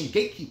generation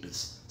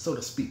gatekeepers, so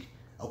to speak.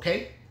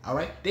 Okay? All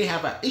right? They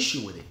have an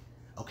issue with it.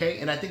 Okay?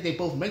 And I think they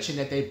both mentioned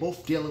that they're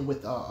both dealing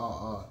with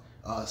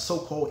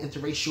so-called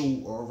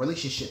interracial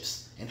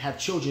relationships and have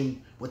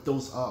children with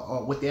those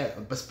with their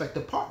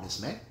respective partners,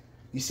 man.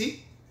 You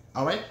see?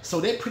 All right? So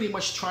they're pretty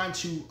much trying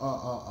to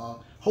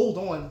hold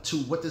on to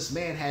what this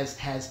man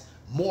has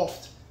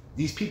morphed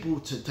these people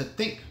to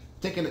think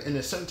in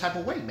a certain type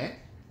of way, man.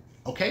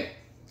 Okay?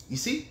 You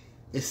see?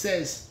 It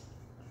says,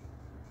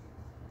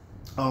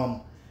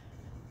 thou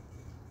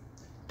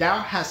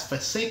hast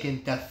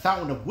forsaken the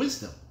fountain of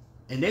wisdom.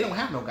 And they don't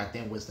have no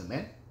goddamn wisdom,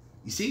 man.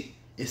 You see?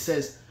 It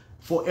says,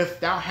 for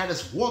if thou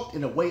hadst walked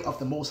in the way of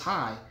the Most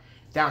High,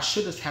 thou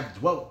shouldest have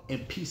dwelt in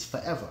peace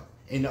forever.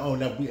 And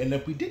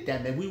if we did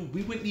that, man,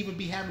 we wouldn't even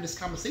be having this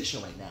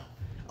conversation right now.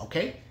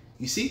 Okay?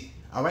 You see?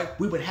 All right?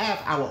 We would have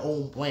our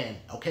own land.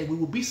 Okay? We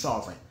would be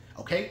sovereign.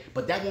 Okay?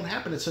 But that won't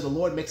happen until the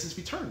Lord makes his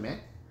return, man.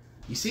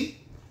 You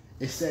see?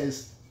 It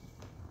says,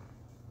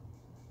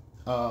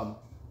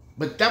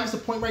 but that was the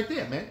point right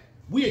there, man.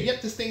 We are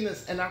yet this thing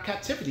that's in our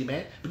captivity,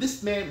 man. But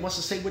this man wants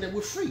to say that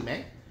we're free,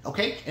 man.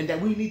 Okay? And that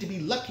we need to be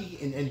lucky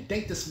and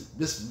thank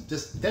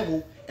this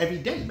devil every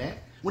day, man.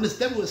 When this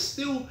devil is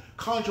still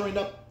conjuring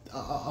up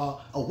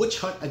a witch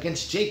hunt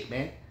against Jake,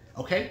 man.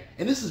 Okay?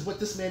 And this is what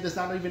this man does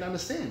not even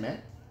understand,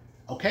 man.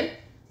 Okay?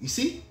 You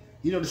see?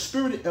 You know, the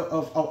spirit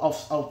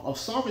of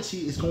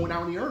sovereignty is going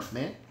out on the earth,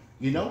 man.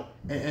 You know?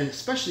 And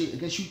especially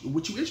against you,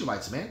 with you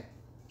Israelites, man.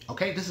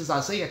 Okay? This is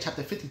Isaiah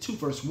chapter 52,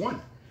 verse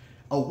 1.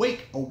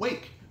 Awake,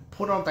 awake.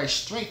 Put on thy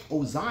strength,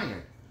 O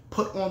Zion.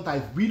 Put on thy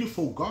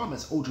beautiful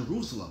garments, O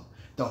Jerusalem,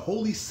 the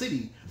holy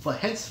city. For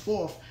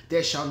henceforth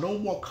there shall no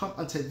more come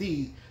unto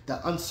thee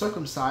the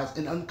uncircumcised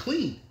and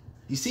unclean.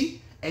 You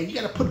see? And you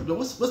got to put,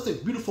 what's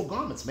the beautiful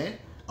garments, man?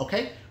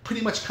 Okay?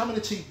 Pretty much coming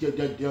into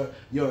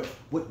your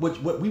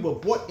what we were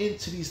brought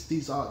into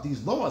these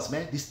laws,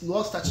 man. These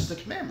laws, statutes, and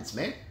commandments,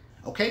 man.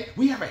 Okay?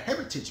 We have a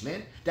heritage,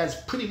 man,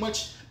 that's pretty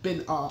much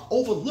been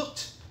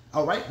overlooked.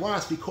 All right? Why?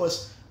 It's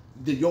because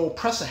your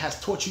oppressor has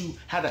taught you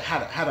how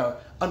to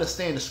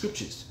understand the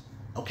scriptures.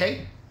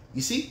 Okay?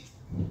 You see?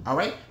 All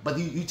right? But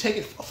you take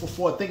it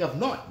for a thing of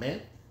naught,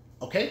 man.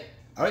 Okay?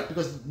 All right?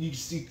 Because you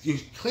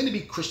claim to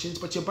be Christians,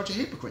 but you're a bunch of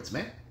hypocrites,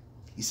 man.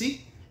 You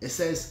see? It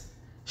says,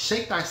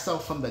 shake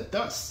thyself from the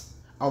dust.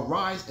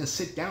 Arise and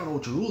sit down, O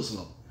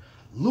Jerusalem.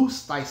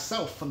 Loose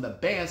thyself from the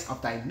bands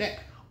of thy neck,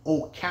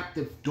 O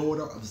captive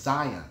daughter of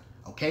Zion.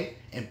 Okay?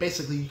 And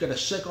basically, you got to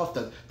shake off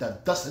the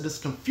dust of this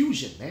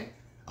confusion, man.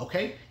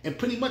 Okay? And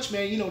pretty much,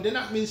 man, you know, they're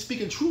not really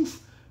speaking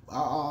truth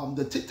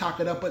the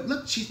TikToker up, but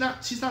look, she's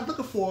not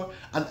looking for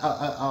a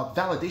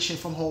validation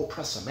from her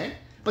oppressor, man.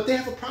 But they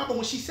have a problem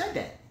when she said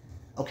that.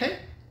 Okay,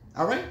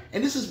 all right.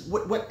 And this is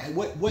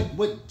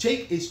what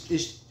Jake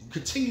is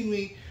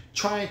continually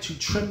trying to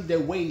trim their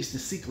ways to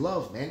seek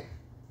love, man.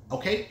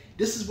 Okay,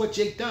 this is what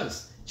Jake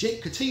does.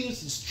 Jake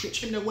continues to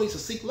trim their ways to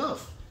seek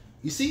love.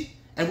 You see,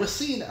 and we're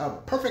seeing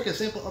a perfect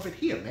example of it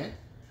here, man.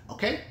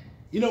 Okay.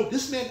 You know,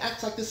 this man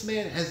acts like this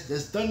man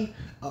has done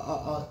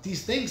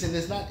these things, and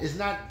is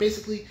not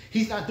basically,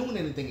 he's not doing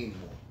anything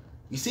anymore.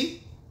 You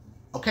see?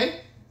 Okay?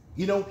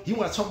 You know, you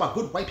want to talk about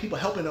good white people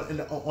helping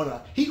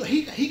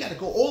he got to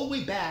go all the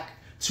way back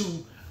to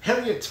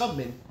Harriet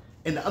Tubman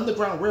in the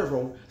Underground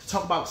Railroad to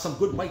talk about some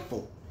good white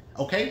folk.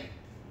 Okay?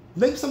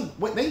 Name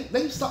something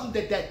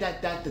that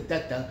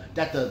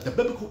the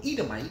biblical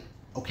Edomite,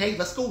 okay?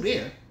 Let's go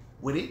there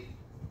with it.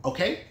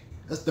 Okay?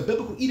 The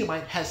biblical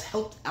Edomite has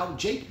helped out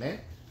Jake, man.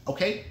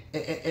 Okay,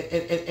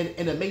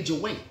 in a major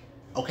way,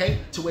 okay,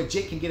 to where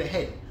Jake can get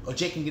ahead or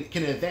Jake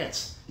can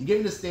advance. You're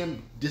giving this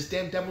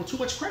damn devil too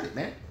much credit,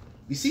 man.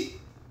 You see?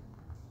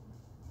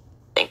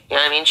 You know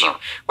what I mean? She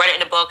read it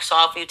in a book,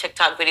 saw a few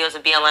TikTok videos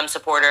of BLM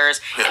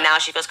supporters, and now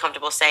she feels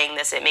comfortable saying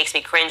this. It makes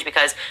me cringe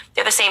because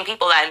they're the same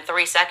people that in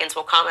 3 seconds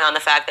will comment on the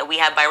fact that we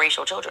have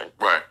biracial children.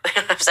 Right.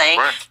 You know what I'm saying?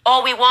 Right.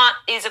 All we want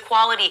is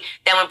equality.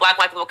 Then when black and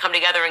white people come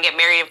together and get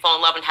married and fall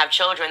in love and have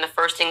children, the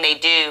first thing they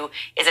do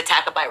is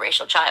attack a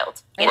biracial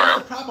child. You know?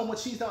 That's the problem what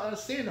she's not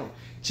understanding though.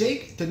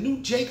 Jake, the new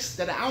Jakes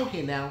that are out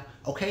here now,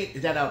 okay,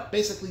 that are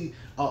basically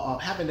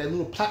having their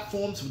little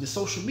platforms with the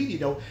social media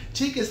though,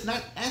 Jake is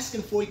not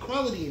asking for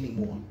equality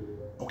anymore.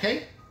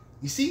 Okay?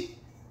 You see?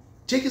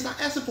 Jake is not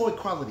asking for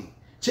equality.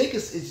 Jake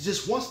is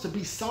just wants to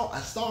be a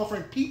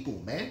sovereign people,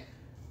 man.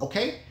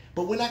 Okay?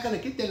 But we're not gonna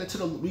get there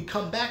until we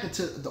come back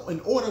in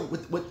order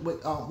with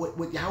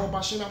Yahweh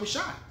Bashem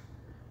Abishai.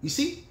 You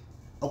see?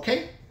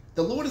 Okay?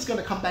 The Lord is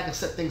gonna come back and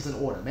set things in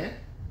order, man.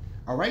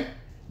 Alright?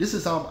 This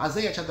is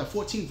Isaiah chapter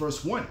 14,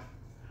 verse 1.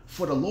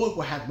 For the Lord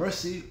will have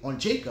mercy on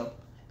Jacob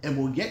and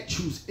will yet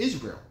choose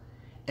Israel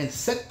and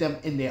set them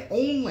in their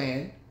own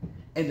land,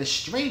 and the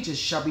strangers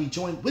shall be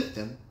joined with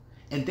them,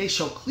 and they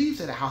shall cleave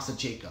to the house of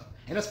Jacob.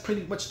 And that's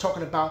pretty much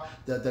talking about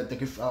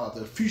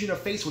the fusion of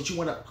faith, what you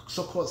want to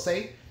so-called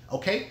say.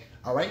 Okay?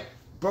 All right?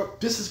 But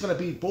this is going to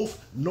be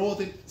both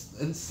northern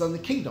and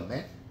southern kingdom,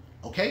 man.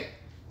 Okay?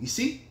 You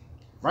see?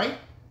 Right?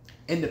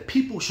 And the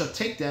people shall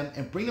take them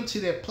and bring them to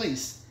their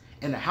place,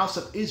 and the house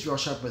of Israel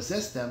shall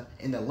possess them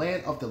in the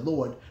land of the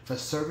Lord for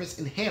servants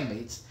and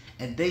handmaids,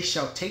 and they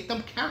shall take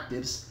them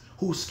captives,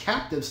 whose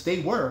captives they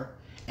were,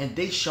 and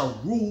they shall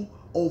rule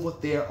over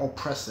their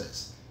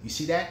oppressors. You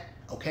see that?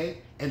 Okay?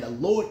 And the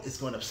Lord is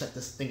going to set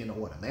this thing in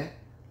order, man.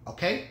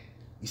 Okay?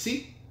 You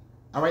see?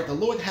 All right? The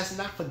Lord has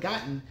not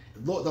forgotten.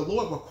 The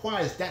Lord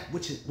requires that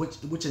which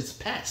is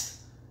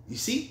past. You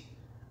see?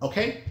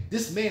 Okay?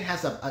 This man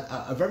has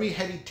a very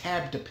heavy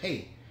tab to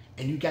pay,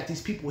 and you got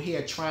these people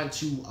here trying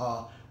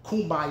to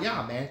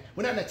kumbaya, man.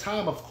 We're not in a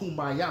time of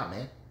kumbaya,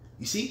 man.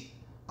 You see?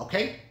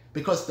 Okay?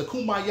 Because the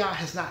kumbaya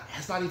has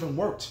not even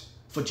worked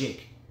for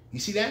Jake. You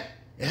see that?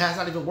 It has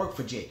not even worked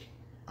for Jake.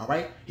 All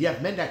right? You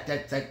have men that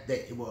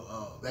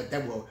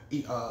were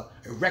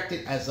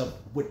erected as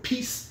with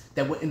peace,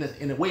 that were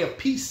in a way of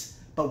peace,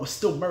 but were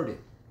still murdered.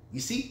 You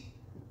see?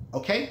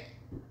 Okay?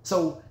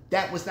 So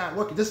that was not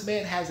working. This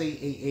man has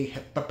a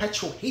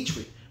perpetual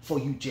hatred for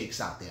you Jakes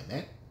out there,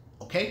 man.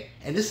 Okay?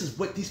 And this is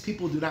what these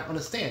people do not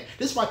understand.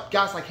 This is why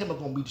guys like him are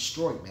going to be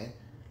destroyed, man.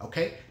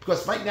 Okay?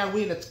 Because right now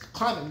we're in a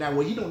climate now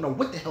where you don't know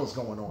what the hell's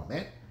going on,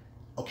 man.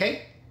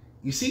 Okay?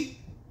 You see?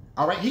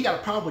 All right? He got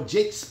a problem with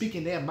Jake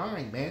speaking their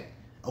mind, man.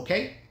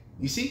 Okay?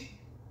 You see?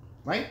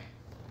 Right?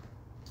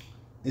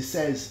 It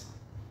says,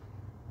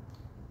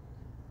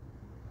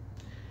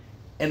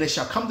 and it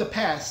shall come to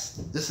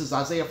pass, this is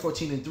Isaiah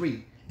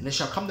 14:3, and it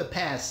shall come to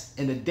pass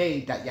in the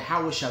day that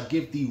Yahweh shall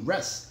give thee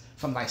rest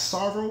from thy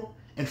sorrow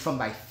and from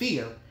thy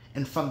fear,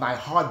 and from thy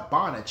hard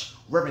bondage,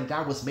 wherein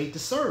thou was made to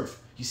serve.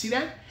 You see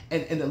that?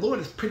 And the Lord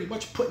is pretty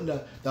much putting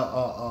that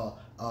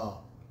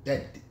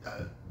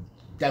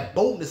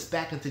boldness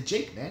back into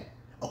Jake, man.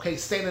 Okay,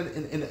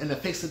 standing in the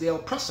face of the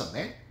oppressor,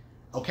 man.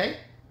 Okay,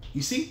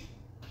 you see?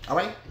 All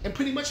right, and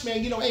pretty much,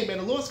 man, you know, hey, man,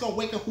 the Lord's gonna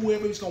wake up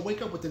whoever He's gonna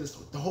wake up within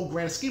the whole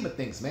grand scheme of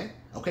things, man.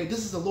 Okay, this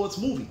is the Lord's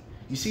movie.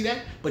 You see that?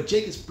 But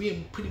Jake is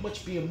pretty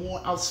much being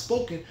more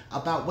outspoken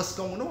about what's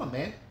going on,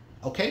 man.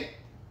 Okay.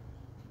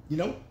 You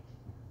know?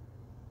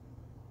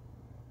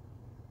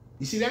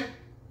 You see that?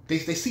 They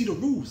see the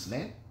rules,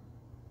 man.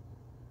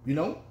 You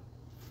know?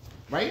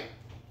 Right?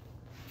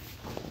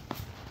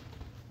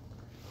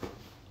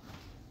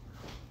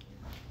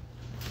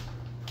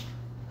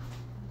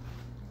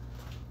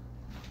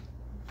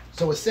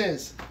 So it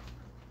says,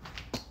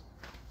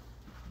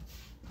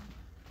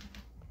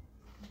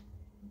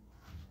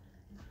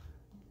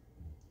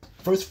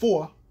 verse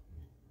 4,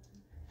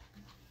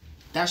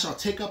 thou shalt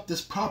take up this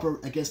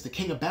proverb against the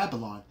king of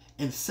Babylon,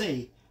 and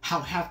say, how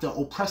hath the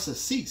oppressor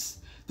ceased?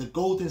 The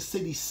golden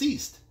city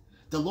ceased.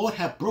 The Lord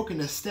hath broken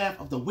the staff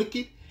of the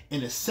wicked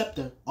and the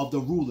scepter of the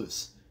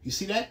rulers. You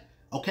see that?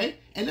 Okay,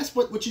 and that's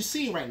what you're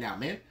seeing right now,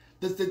 man.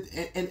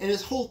 And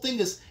this whole thing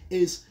is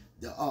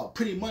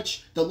pretty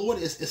much the Lord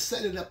is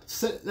setting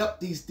up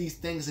these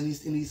things and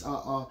these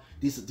all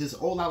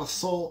out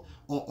assault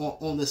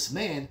on this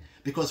man,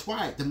 because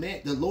why?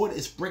 The Lord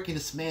is breaking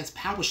this man's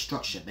power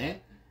structure,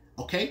 man.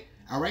 Okay,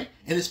 all right,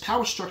 and his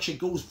power structure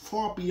goes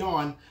far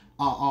beyond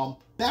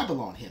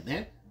Babylon here,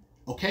 man.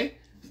 Okay,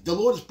 the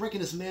Lord is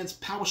breaking this man's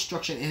power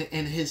structure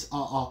and his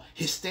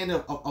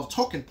standard of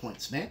talking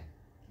points, man.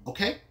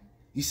 Okay,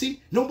 you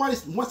see, nobody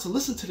wants to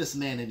listen to this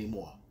man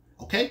anymore.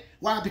 Okay,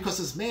 why? Because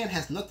this man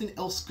has nothing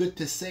else good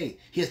to say.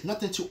 He has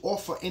nothing to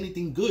offer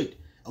anything good.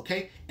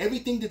 Okay,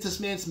 everything that this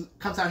man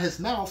comes out of his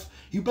mouth,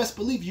 you best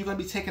believe you're gonna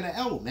be taking an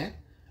L, man.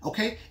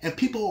 Okay, and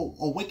people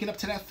are waking up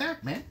to that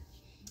fact, man.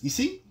 You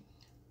see,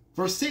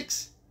 verse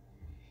 6.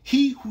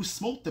 He who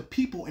smote the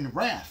people in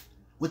wrath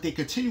with a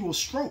continual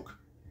stroke,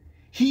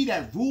 he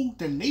that ruled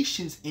the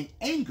nations in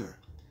anger,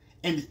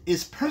 and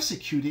is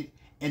persecuted,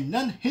 and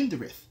none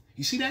hindereth.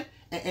 You see that?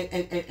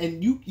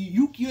 And you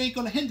ain't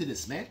gonna hinder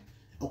this, man.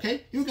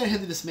 Okay, you're gonna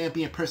hinder this man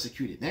being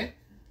persecuted, man.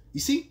 You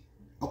see?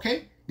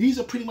 Okay, these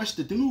are pretty much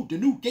the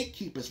new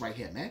gatekeepers right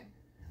here, man.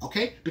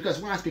 Okay, because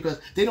why? It's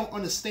because they don't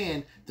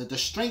understand the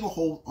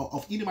stranglehold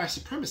of Edomite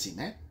supremacy,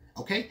 man.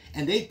 Okay,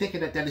 and they thinking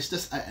that it's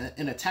just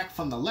an attack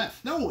from the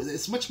left. No,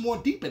 it's much more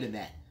deeper than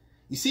that.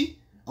 You see?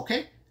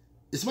 Okay,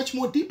 it's much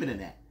more deeper than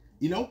that.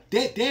 You know,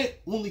 they're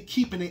only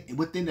keeping it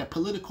within their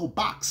political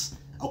box.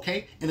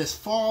 Okay, and it's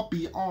far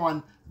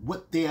beyond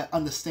what their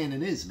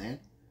understanding is, man.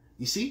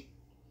 You see?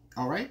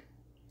 All right.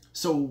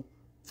 So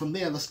from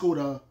there, let's go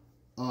to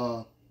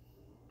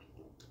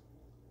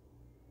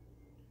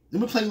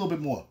let me play a little bit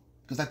more,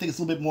 because I think it's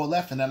a little bit more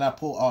left, and then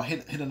I'll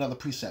hit another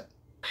precept.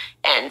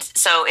 And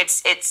so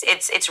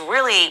it's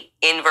really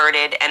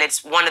inverted, and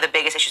it's one of the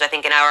biggest issues I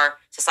think in our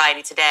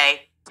society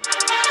today.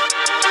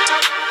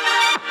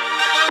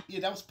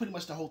 Yeah, that was pretty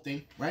much the whole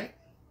thing, right?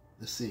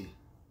 Let's see.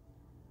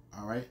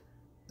 All right,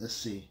 let's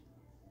see.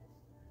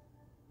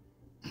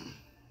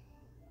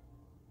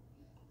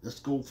 Let's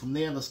go from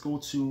there. Let's go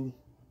to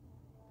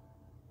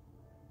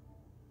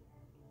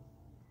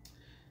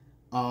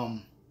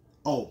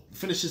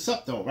finish this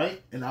up though,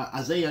 right? In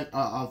Isaiah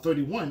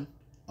 31,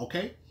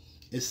 okay?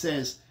 It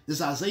says, this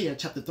is Isaiah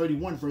chapter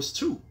 31, verse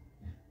 2.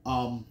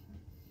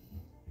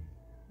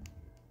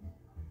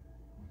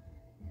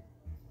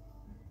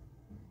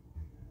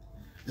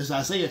 This is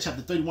Isaiah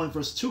chapter 31,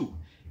 verse 2.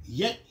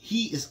 Yet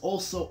he is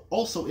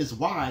also is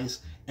wise,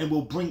 and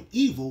will bring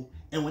evil,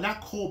 and will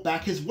not call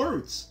back his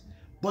words,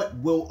 but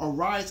will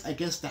arise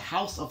against the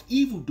house of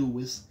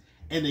evildoers,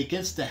 and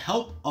against the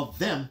help of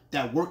them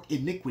that work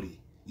iniquity.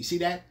 You see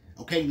that?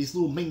 Okay, these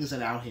little minions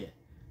that are out here.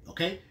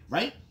 Okay,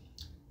 right?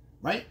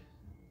 Right?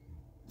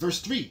 Verse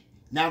 3.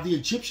 Now the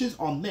Egyptians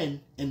are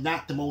men and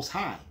not the Most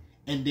High,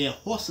 and their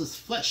horses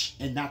flesh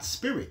and not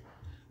spirit.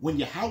 When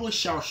Yahweh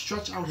shall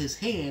stretch out his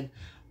hand,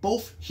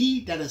 both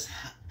he that is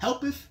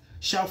helpeth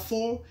shall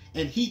fall,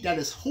 and he that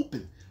is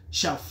hoping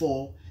shall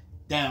fall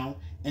down,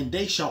 and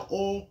they shall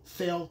all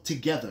fail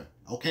together.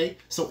 Okay,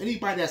 so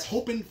anybody that's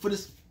hoping for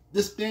this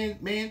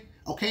man,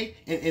 okay,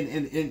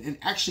 and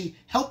actually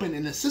helping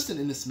and assisting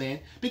in this man,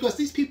 because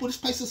these people, this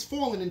place is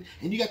falling,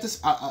 and you got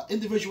this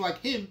individual like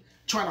him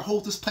trying to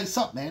hold this place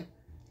up, man.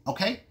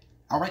 Okay,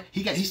 all right,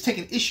 he's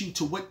taking issue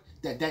to what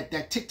that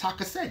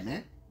TikToker said,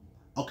 man.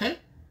 Okay,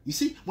 you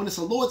see, when it's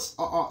a Lord's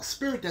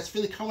spirit that's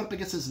really coming up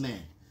against his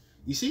man,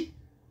 you see,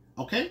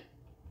 okay,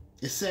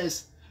 it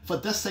says, for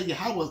thus say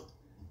Yahweh,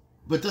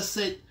 but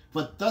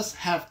thus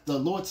have the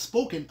Lord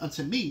spoken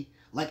unto me,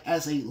 like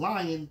as a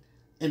lion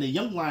and a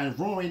young lion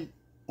roaring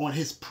on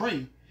his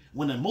prey.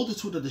 When a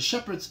multitude of the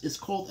shepherds is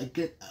called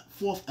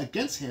forth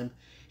against him,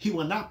 he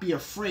will not be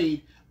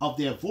afraid of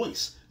their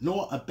voice,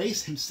 nor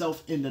abase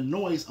himself in the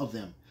noise of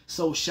them.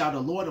 So shall the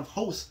Lord of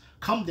hosts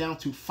come down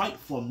to fight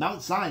for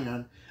Mount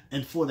Zion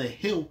and for the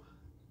hill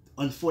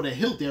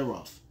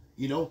thereof.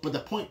 You know, but the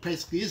point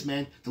basically is,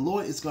 man, the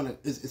Lord is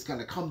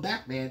gonna come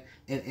back, man,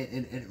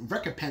 and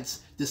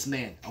recompense this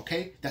man.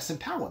 Okay, that's in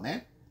power,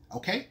 man.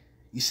 Okay,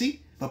 you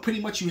see, but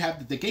pretty much you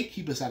have the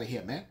gatekeepers out of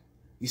here, man.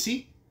 You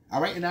see,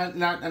 all right, and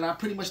I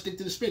pretty much think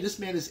to the spirit, this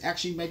man is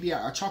actually maybe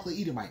a chocolate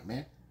Edomite,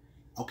 man.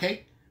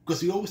 Okay,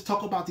 because we always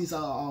talk about these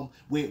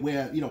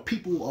where you know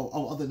people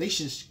of other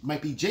nations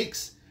might be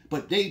Jakes,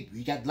 but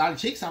you got a lot of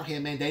Jakes out here,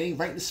 man. They ain't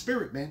right in the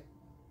spirit, man.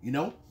 You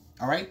know.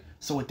 All right.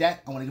 So with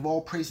that, I want to give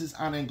all praises,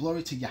 honor, and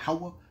glory to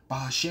Yahweh,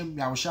 Bahashem,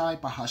 Yahushai,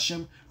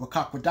 Bahashem,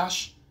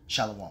 Rakakwadash,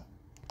 Shalom.